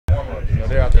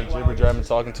Uber driving,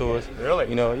 talking to us.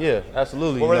 Really? Yeah,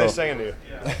 absolutely. What were they saying to you?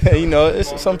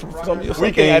 It's some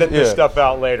we can edit this stuff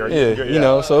out later.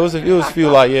 Yeah, so it was a few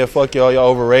like, yeah, fuck y'all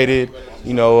overrated.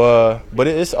 But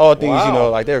it's all things,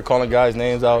 like they were calling guys'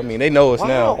 names out. I mean, they know us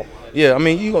now. Yeah, I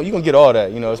mean, you gonna get all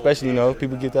that, especially, if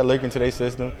people get that liquor into their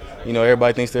system.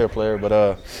 Everybody thinks they're a player,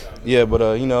 but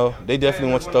they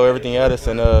definitely want to throw everything at us,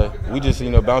 and we just,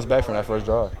 bounce back from that first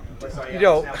drive.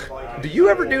 Do you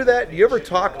ever do that? Do you ever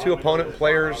talk to opponent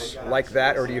players like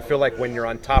that, or do you feel like when you're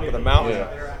on top of the mountain,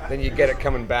 then you get it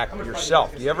coming back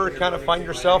yourself? Do you ever kind of find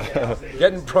yourself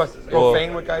getting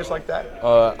profane with guys like that?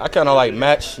 I kind of like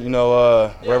match,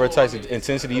 whatever type of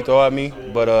intensity you throw at me,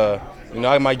 but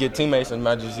I might get teammates and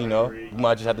might just, we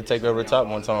might just have to take over the top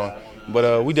one time.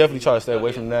 But we definitely try to stay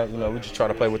away from that. We just try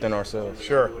to play within ourselves.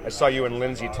 Sure. I saw you and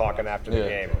Lindsay talking after the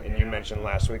game, and you mentioned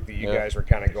last week that you guys were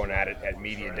kind of going at it at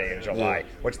Media Day in July. Yeah.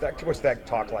 What's that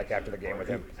talk like after the game with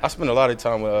him? I spent a lot of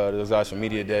time with those guys from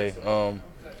Media Day.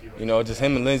 Just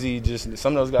him and Lindsay, just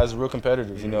some of those guys are real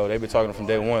competitors. They've been talking from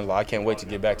day one, like, I can't wait to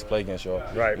get back to play against y'all.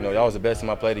 Right. Y'all was the best team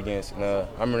I played against. And I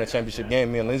remember in the championship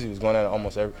game, me and Lindsay was going at it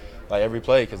almost every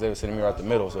play because they were sitting me right the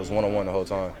middle, so it was one-on-one the whole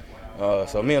time.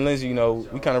 So me and Lindsay,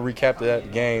 we kind of recapped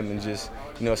that game and just,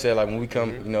 said like when we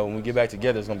come, when we get back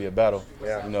together, it's gonna be a battle.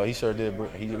 Yeah. He sure did.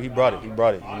 He brought it. He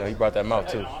brought it. He brought that mouth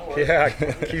too. Yeah,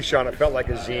 Keyshawn, it felt like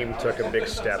Azim took a big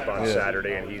step on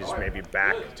Saturday, and he's maybe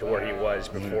back to where he was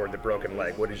before the broken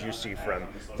leg. What did you see from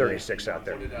 36 out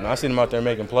there? I seen him out there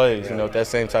making plays, with that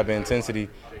same type of intensity.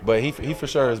 But he for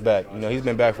sure is back. He's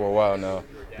been back for a while now.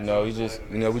 He just,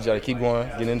 we just got to keep going,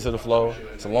 get into the flow.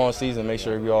 It's a long season, make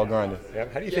sure we all grinding. Yeah.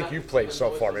 How do you think you've played so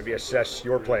far? Maybe assess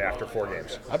your play after 4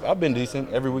 games. I've been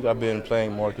decent. Every week I've been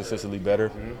playing more consistently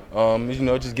better.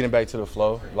 Just getting back to the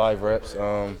flow, live reps.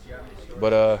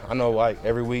 But I know, like,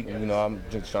 every week, I'm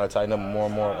just trying to tighten up more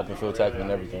and more open field tackling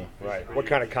and everything. Right. What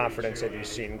kind of confidence have you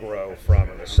seen grow from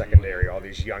the secondary, all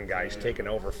these young guys taking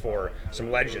over for some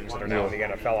legends that are now in the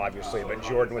NFL, obviously, but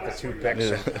Jordan with the 2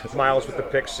 picks and Miles with the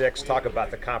pick 6. Talk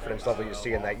about the confidence level you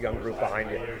see in that young group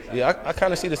behind you. Yeah, I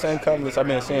kind of see the same confidence I've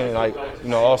been seeing, like,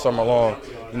 all summer long.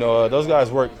 Those guys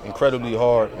work incredibly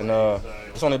hard, and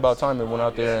it's only about time they went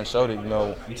out there and showed it.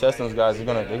 You test those guys, they're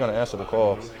gonna answer the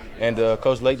call. And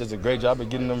Coach Lake does a great job of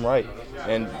getting them right.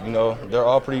 And, they're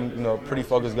all pretty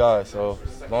focused guys. So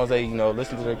as long as they,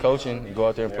 listen to their coaching and go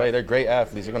out there and play, they're great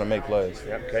athletes. They're going to make plays.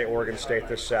 Yep. Okay, Oregon State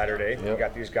this Saturday. You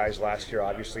got these guys last year,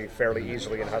 obviously, fairly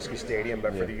easily in Husky Stadium.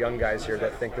 But for the young guys here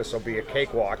that think this will be a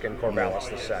cakewalk in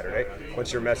Corvallis this Saturday,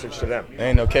 what's your message to them? There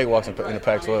ain't no cakewalks in the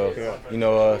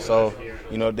Pac-12. So,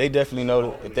 they definitely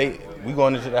know that we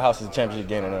going into the house as a championship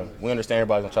game, and we understand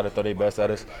everybody's going to try to throw their best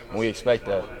at us, and we expect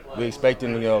that. We expect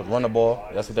them to, run the ball.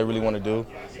 That's what they really want to do,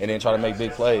 and then try to make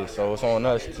big plays. So it's on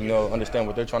us to, understand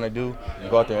what they're trying to do and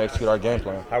go out there and execute our game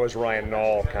plan. How is Ryan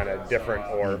Nall kind of different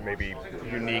or maybe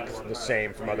unique, the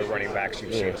same from other running backs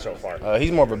you've seen so far?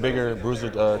 He's more of a bigger, bruiser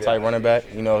type running back.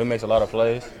 He makes a lot of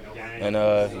plays, and,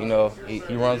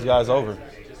 he runs guys over.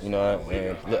 And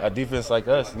a defense like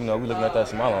us, we looking at that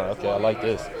smile on, okay, I like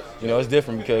this. It's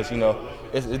different because,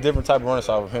 it's a different type of running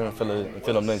style with him and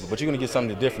Phillip Lindsay. But you're going to get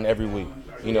something different every week.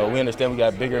 We understand we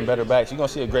got bigger and better backs. You're going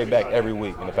to see a great back every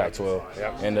week in the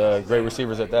Pac-12. And great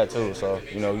receivers at that, too. So,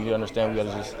 you understand we got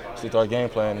to just stick to our game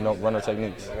plan and run our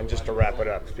techniques. And just to wrap it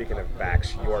up, speaking of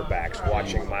backs, your backs,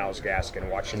 watching Myles Gaskin,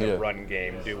 watching the run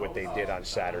game do what they did on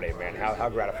Saturday, man, how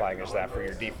gratifying is that for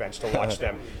your defense to watch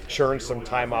them churn some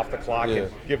time off the clock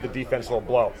and give the defense a little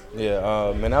blow?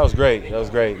 Yeah, man, that was great.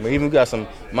 But even we got some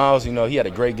Myles, he had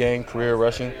a great game, career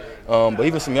rushing. But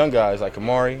even some young guys like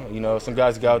Kamari, some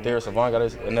guys got out there. Savon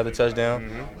got another touchdown.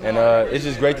 And it's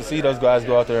just great to see those guys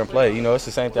go out there and play. It's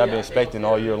the same thing I've been expecting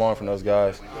all year long from those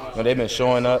guys. They've been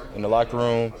showing up in the locker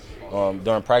room,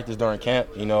 during practice, during camp,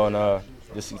 and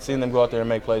just seeing them go out there and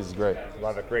make plays is great.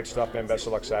 Love it. Great stuff, man. Best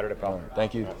of luck Saturday, pal.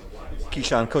 Thank you.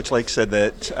 Keyshawn, Coach Lake said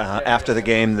that after the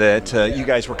game that you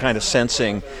guys were kind of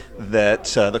sensing that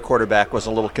the quarterback was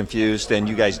a little confused and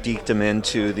you guys deked him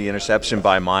into the interception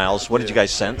by Miles. What did you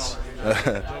guys sense?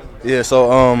 So,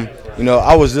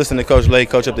 I was listening to Coach Lake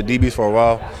coach up the DBs for a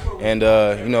while, and,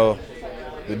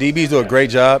 the DBs do a great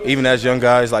job, even as young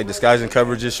guys, like disguising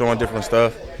coverages, showing different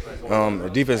stuff. The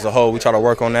defense as a whole, we try to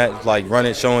work on that, like run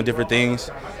it, showing different things.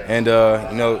 And,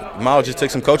 Miles just took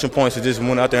some coaching points and just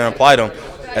went out there and applied them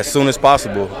as soon as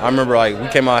possible. I remember, we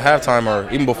came out at halftime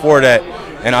or even before that,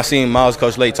 and I seen Miles,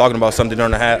 Coach Lake, talking about something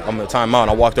during the timeout,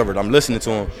 and I walked over and I'm listening to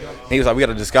him. And he was like, we got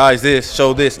to disguise this,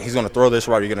 show this, he's going to throw this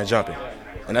right, you're going to jump it.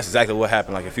 And that's exactly what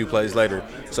happened, a few plays later.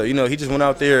 So, he just went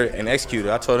out there and executed.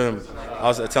 I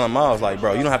was telling Miles,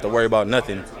 bro, you don't have to worry about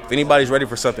nothing. If anybody's ready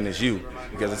for something, it's you.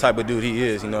 because the type of dude he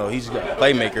is, he's a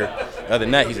playmaker. Other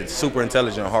than that, he's super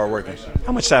intelligent and hardworking.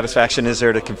 How much satisfaction is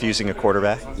there to confusing a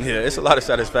quarterback? Yeah, it's a lot of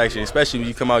satisfaction, especially when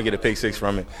you come out and get a pick six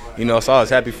from it. So I was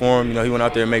happy for him. He went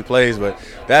out there and made plays, but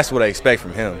that's what I expect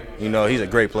from him. He's a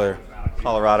great player.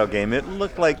 Colorado game, it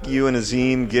looked like you and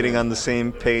Azim getting on the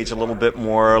same page a little bit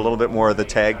more of the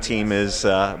tag team is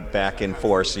back in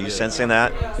force. Are you sensing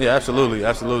that? Yeah, absolutely.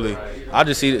 I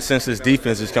just see that since this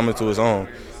defense is coming to its own.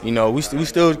 We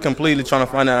still completely trying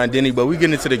to find that identity, but we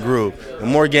get into the groove. The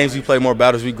more games we play, more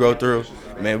battles we grow through,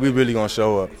 man, we really going to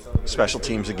show up. Special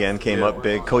teams again came up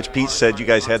big. Coach Pete said you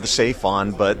guys had the safe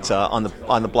on, but on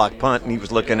the block punt, and he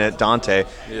was looking at Dante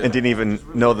and didn't even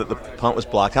know that the punt was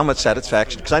blocked. How much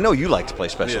satisfaction? Because I know you like to play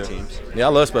special teams. Yeah, I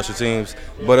love special teams,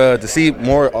 but to see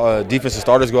more defensive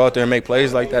starters go out there and make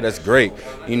plays like that, that's great.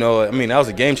 That was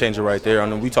a game changer right there.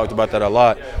 We talked about that a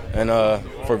lot. And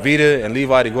for Vita and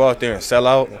Levi to go out there and sell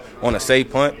out on a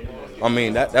safe punt,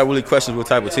 that really questions what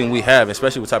type of team we have,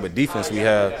 especially what type of defense we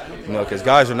have. Because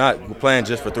guys are not playing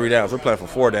just for 3 downs. We're playing for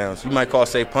 4 downs. You might call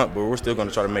safe punt, but we're still going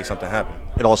to try to make something happen.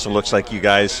 It also looks like you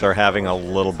guys are having a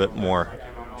little bit more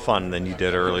fun than you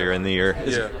did earlier in the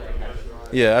year.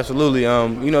 Yeah, absolutely.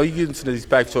 You get into these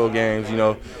Pac-12 games,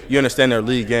 you understand their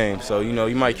league games. So,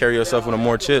 you might carry yourself with a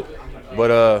more chip.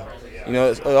 But,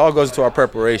 it all goes into our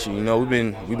preparation. We've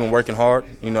been working hard,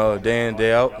 day in,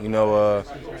 day out,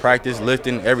 practice,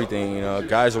 lifting, everything.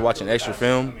 Guys are watching extra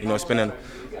film, spending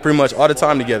pretty much all the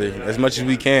time together as much as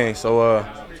we can. So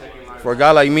for a guy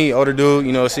like me, older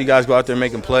dude, see guys go out there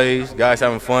making plays, guys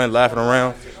having fun, laughing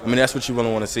around. That's what you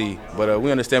really want to see. But we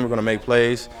understand we're going to make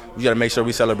plays. We got to make sure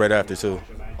we celebrate after, too.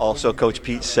 Also, Coach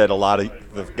Pete said a lot of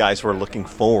the guys were looking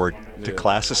forward to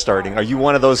classes starting. Are you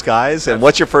one of those guys? And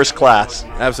what's your first class?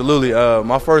 Absolutely.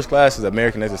 My first class is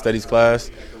American Exit Studies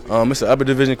class. It's an upper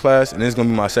division class, and it's going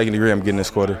to be my second degree I'm getting this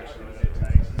quarter.